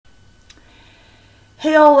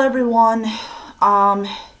Hey all everyone,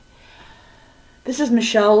 this is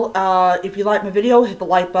Michelle. If you like my video, hit the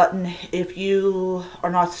like button. If you are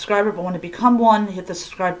not a subscriber but want to become one, hit the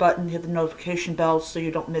subscribe button, hit the notification bell so you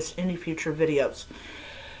don't miss any future videos.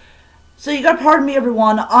 So you gotta pardon me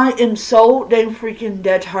everyone, I am so dang freaking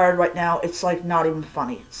dead tired right now, it's like not even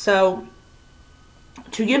funny. So,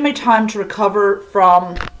 to give me time to recover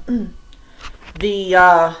from the,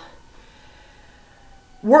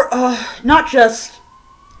 not just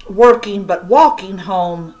working but walking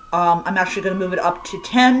home, I'm actually going to move it up to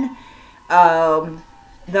 10.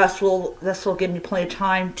 This will give me plenty of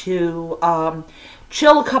time to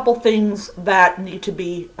chill a couple things that need to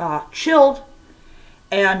be chilled,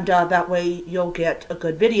 and that way you'll get a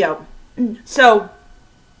good video. So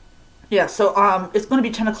yeah, so it's going to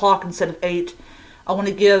be 10 o'clock instead of 8. I want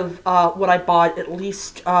to give what I bought at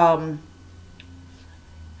least about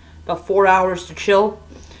 4 hours to chill.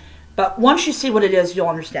 But once you see what it is, you'll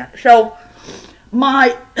understand. So,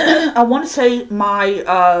 I want to say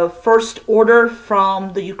my first order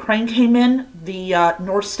from the Ukraine came in. The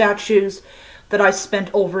Norse statues that I spent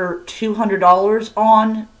over $200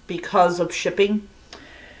 on because of shipping.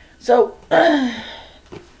 So,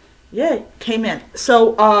 yeah, it came in.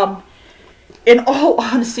 So, in all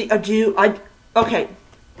honesty, okay.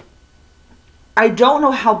 I don't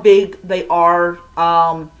know how big they are.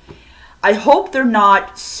 I hope they're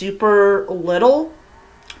not super little,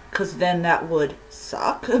 because then that would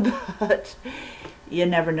suck, but you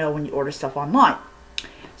never know when you order stuff online.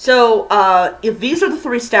 So, if these are the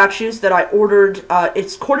 3 statues that I ordered,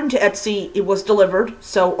 it's according to Etsy, it was delivered,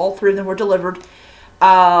 so all 3 of them were delivered.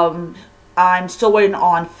 I'm still waiting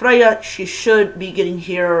on Freya. She should be getting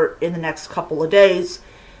here in the next couple of days.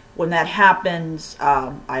 When that happens,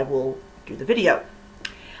 I will do the video.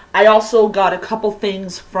 I also got a couple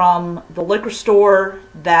things from the liquor store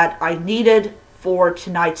that I needed for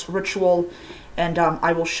tonight's ritual, and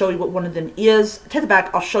I will show you what one of them is. Take it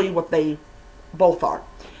back, I'll show you what they both are.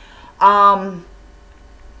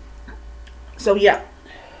 So yeah.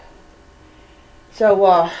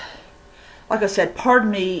 So, like I said,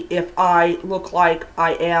 pardon me if I look like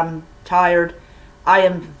I am tired. I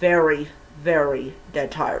am very, very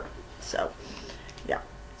dead tired. So, yeah.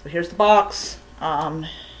 So here's the box.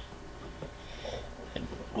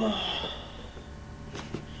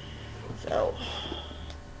 So,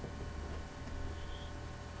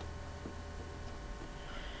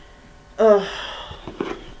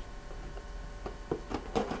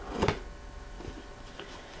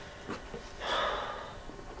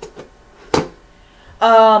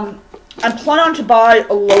 I'm planning to buy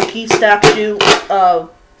a Loki statue.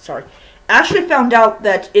 Sorry. Actually found out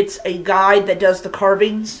that it's a guy that does the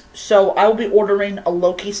carvings, so I will be ordering a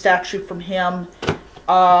Loki statue from him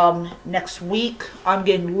next week. I'm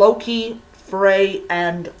getting Loki, Frey,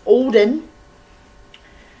 and Odin.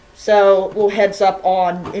 So, little heads up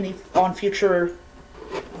on future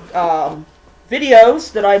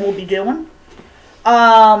videos that I will be doing.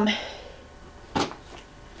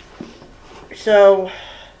 So,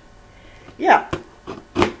 yeah.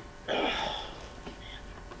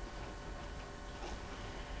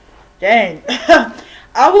 Dang.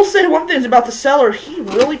 I will say one thing about the seller. He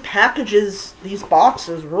really packages these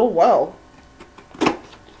boxes real well.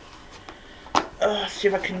 See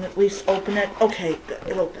if I can at least open it. Okay, good.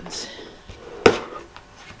 It opens.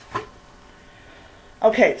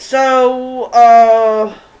 Okay, so,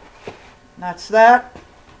 that's that.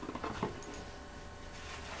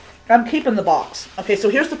 I'm keeping the box. Okay, so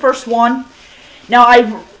here's the first one. Now,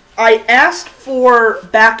 I asked for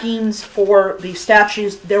backings for the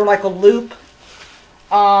statues. They're like a loop.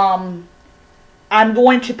 I'm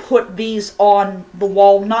going to put these on the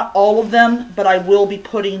wall. Not all of them, but I will be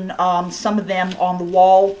putting some of them on the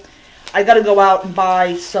wall. I got to go out and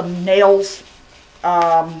buy some nails.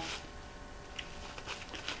 I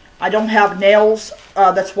don't have nails.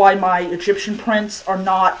 That's why my Egyptian prints are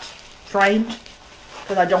not framed,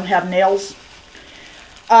 because I don't have nails.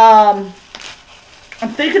 I'm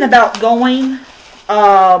thinking about going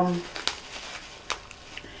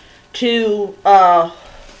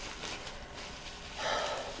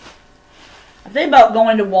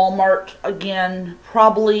to Walmart again,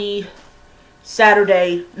 probably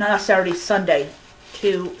Saturday, not Saturday, Sunday,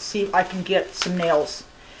 to see if I can get some nails.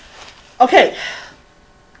 Okay,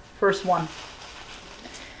 first one.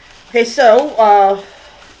 Okay, so,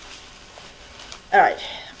 alright.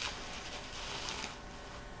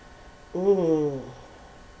 Ooh.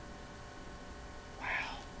 Wow.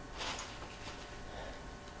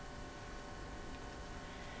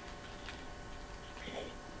 Okay.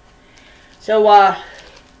 So,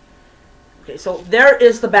 okay, so there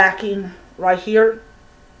is the backing right here.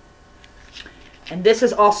 And this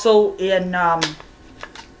is also in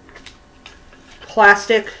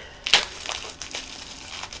plastic.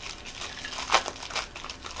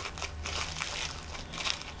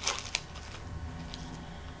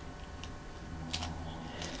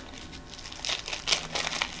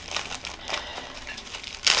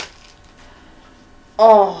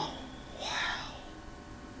 Oh, wow.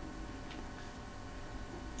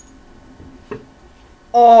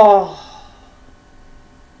 Oh,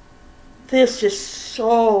 this is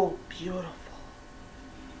so beautiful.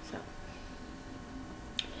 So,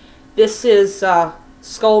 this is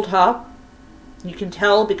Skulltop. You can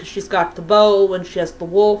tell because she's got the bow and she has the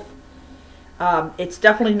wolf. It's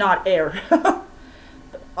definitely not air.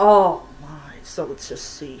 Oh my, so let's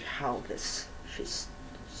just see how she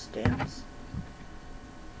stands.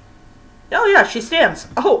 Oh yeah, she stands.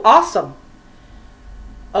 Oh, awesome.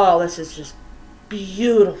 Oh, this is just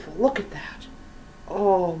beautiful. Look at that.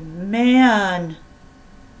 Oh man.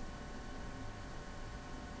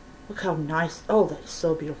 Look how nice. Oh, that's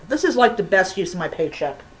so beautiful. This is like the best use of my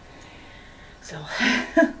paycheck. So,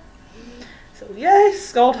 so yay,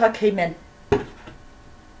 Skulltop came in.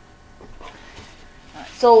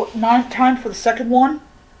 So now time for the second one.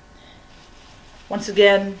 Once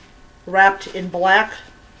again, wrapped in black.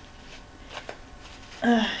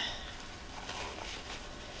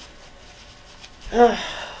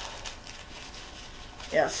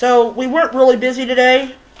 Yeah, so we weren't really busy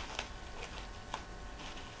today.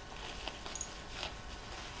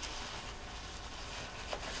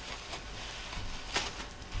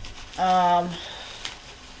 Yeah,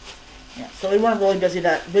 so we weren't really busy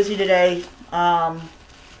today.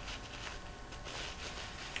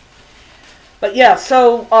 But yeah,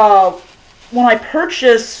 so when I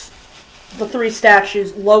purchased the 3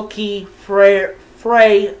 statues, Loki, Frey,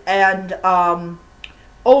 and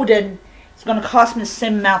Odin, it's going to cost me the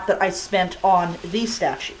same amount that I spent on these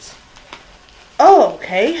statues. Oh,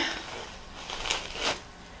 okay.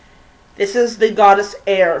 This is the goddess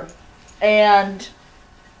Air. And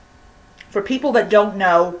for people that don't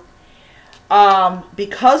know,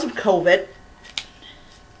 because of COVID,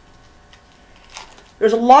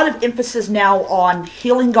 there's a lot of emphasis now on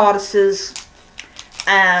healing goddesses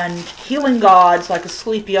and healing gods like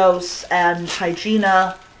Asclepios and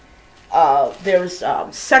Hygiena. There's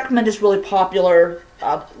Sekhmet is really popular.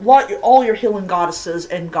 All your healing goddesses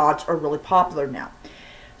and gods are really popular now.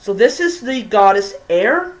 So this is the goddess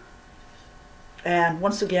Air. And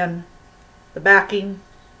once again, the backing.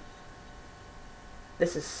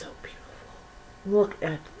 This is so beautiful. Look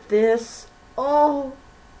at this. Oh,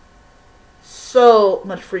 so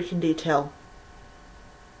much freaking detail.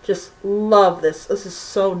 Just love this. This is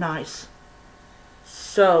so nice.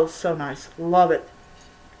 So nice. Love it.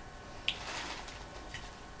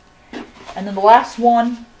 And then the last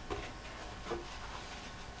one.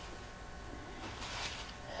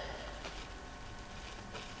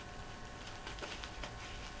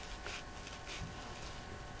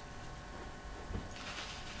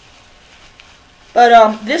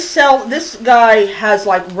 But this guy has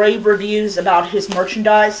like rave reviews about his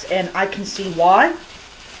merchandise, and I can see why.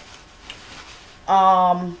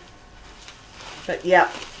 But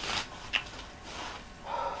yeah.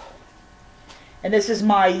 And this is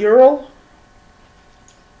my Ural.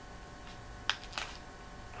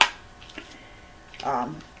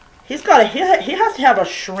 He has to have a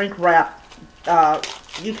shrink wrap.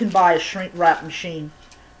 You can buy a shrink wrap machine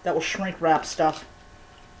that will shrink wrap stuff.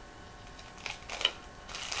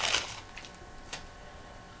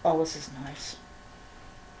 Oh, this is nice.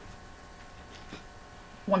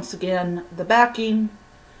 Once again, the backing.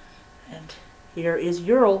 And here is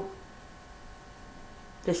Ural.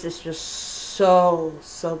 This is just so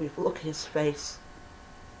beautiful. Look at his face.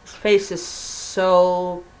 His face is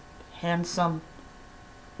so handsome.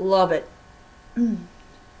 Love it. And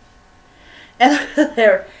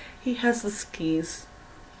there, he has the skis.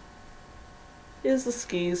 Here's the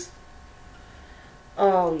skis.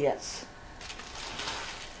 Oh, yes.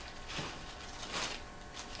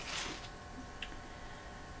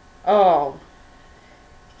 Oh,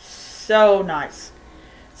 so nice.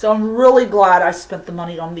 So I'm really glad I spent the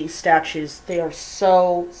money on these statues. They are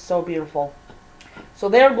so beautiful. So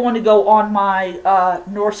they're going to go on my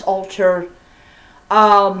Norse altar.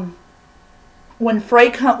 When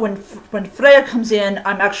Freya comes in,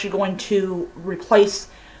 I'm actually going to replace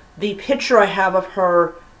the picture I have of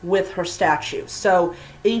her with her statue. So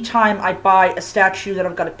anytime I buy a statue that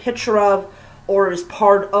I've got a picture of, or is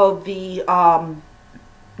part of the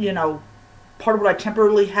you know, part of what I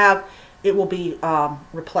temporarily have, it will be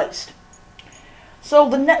replaced. So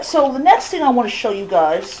the next thing I want to show you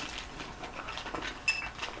guys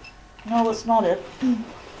No, that's not it.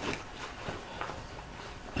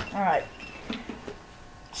 Alright.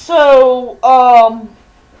 So,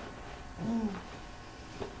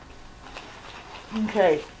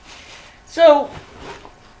 okay. So,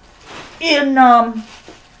 in,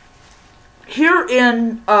 here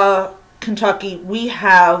in, Kentucky, we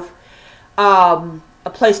have, a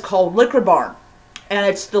place called Liquor Barn. And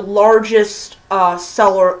it's the largest,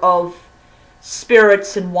 seller of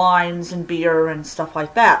spirits and wines and beer and stuff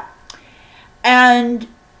like that. And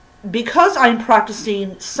because I'm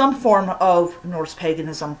practicing some form of Norse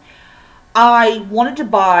paganism, I wanted to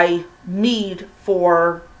buy mead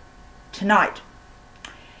for tonight.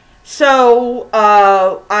 So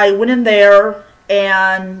I went in there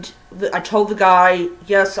and I told the guy,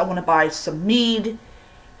 yes, I want to buy some mead.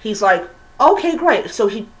 He's like, okay, great. So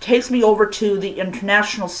he takes me over to the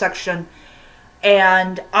international section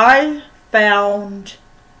and I found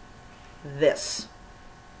this.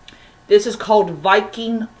 This is called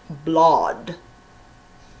Viking Blood.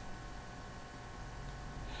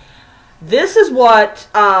 This is what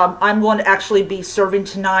I'm going to actually be serving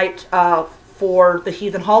tonight for the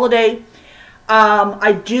Heathen Holiday.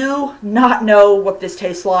 I do not know what this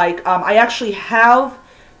tastes like. I actually have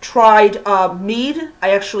tried mead.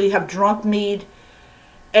 I actually have drunk mead.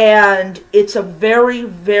 And it's a very,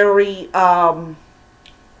 very,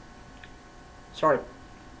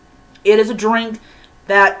 it is a drink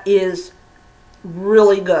that is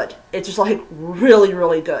really good. It's just like really,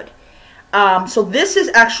 really good. So this is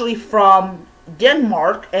actually from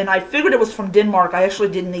Denmark, and I figured it was from Denmark. I actually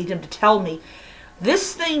didn't need him to tell me.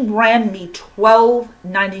 This thing ran me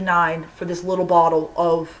 $12.99 for this little bottle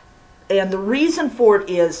of, and the reason for it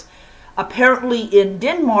is apparently in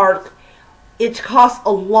Denmark it costs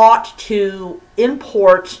a lot to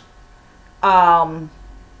import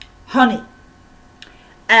honey.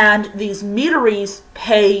 And these meaderies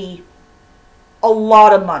pay a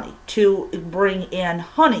lot of money to bring in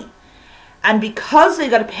honey. And because they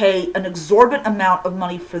got to pay an exorbitant amount of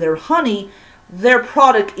money for their honey, their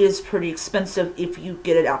product is pretty expensive if you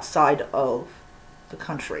get it outside of the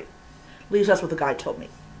country. At least that's what the guy told me.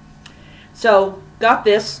 So, got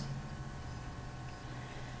this.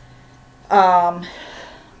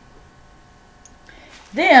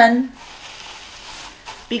 Then,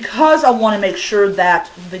 because I want to make sure that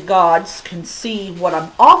the gods can see what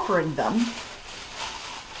I'm offering them.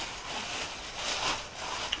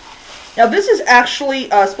 Now this is actually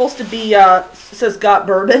supposed to be, says got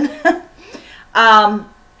bourbon.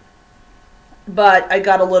 But I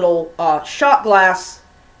got a little shot glass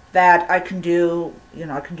that I can do,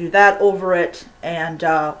 I can do that over it and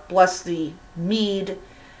bless the mead.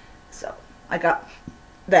 So I got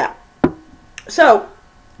that. So,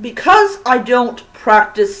 because I don't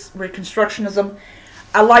practice Reconstructionism,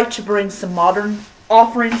 I like to bring some modern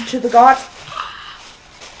offerings to the gods.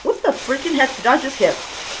 What the freaking heck did I just hit?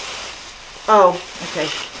 Oh, okay.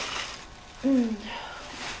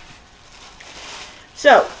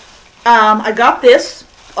 So, I got this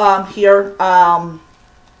here,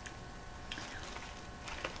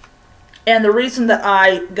 and the reason that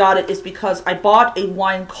I got it is because I bought a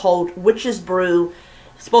wine called Witch's Brew.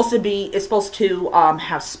 It's supposed to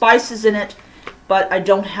have spices in it, but I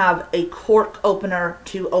don't have a cork opener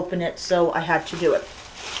to open it, so I had to do it.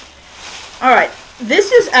 Alright,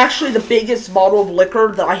 this is actually the biggest bottle of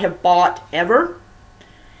liquor that I have bought ever.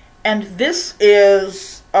 And this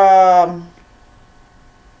is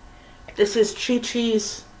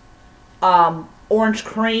Chi-Chi's orange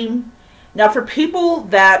cream. Now for people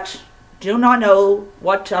that do not know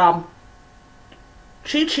what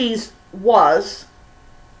Chi-Chi's was,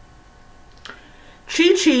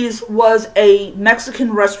 Chi-Chi's was a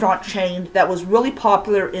Mexican restaurant chain that was really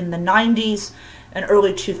popular in the 90s and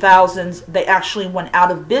early 2000s. They actually went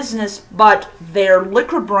out of business, but their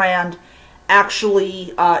liquor brand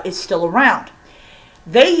actually is still around.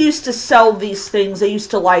 They used to sell these things. They used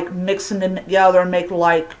to like mix them together and make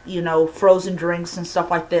like, frozen drinks and stuff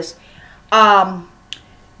like this.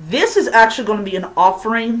 This is actually going to be an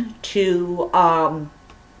offering to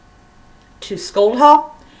Skuldha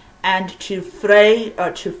and to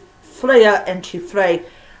Freya and to Frey.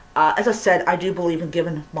 As I said, I do believe in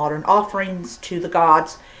giving modern offerings to the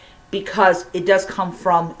gods because it does come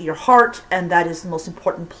from your heart, and that is the most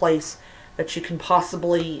important place that you can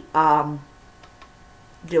possibly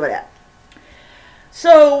do it at.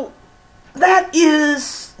 So that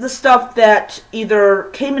is the stuff that either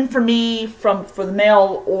came in for me for the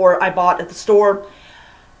mail or I bought at the store.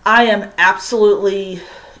 I am absolutely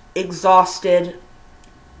exhausted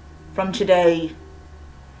from today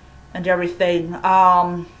and everything.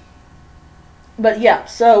 But yeah,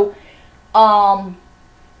 so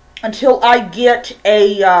until I get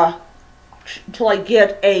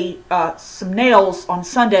some nails on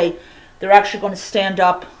Sunday. They're actually going to stand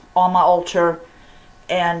up on my altar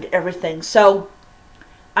and everything. So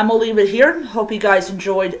I'm going to leave it here. Hope you guys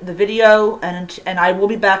enjoyed the video, and I will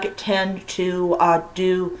be back at 10 to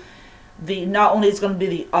do the, not only is going to be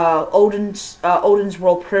the Odin's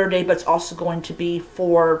World Prayer Day, but it's also going to be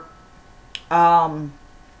for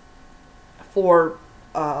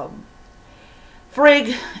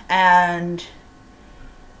Frigg and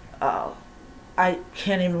I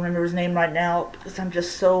can't even remember his name right now because I'm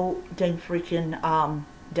just so dang freaking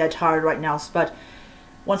dead tired right now. But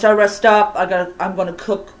once I rest up, I'm gonna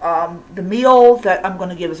cook the meal that I'm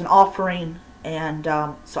gonna give as an offering, and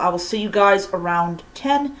so I will see you guys around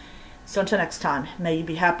 10. So until next time, may you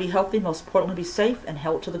be happy, healthy, most importantly be safe, and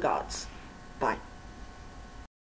held to the gods. Bye.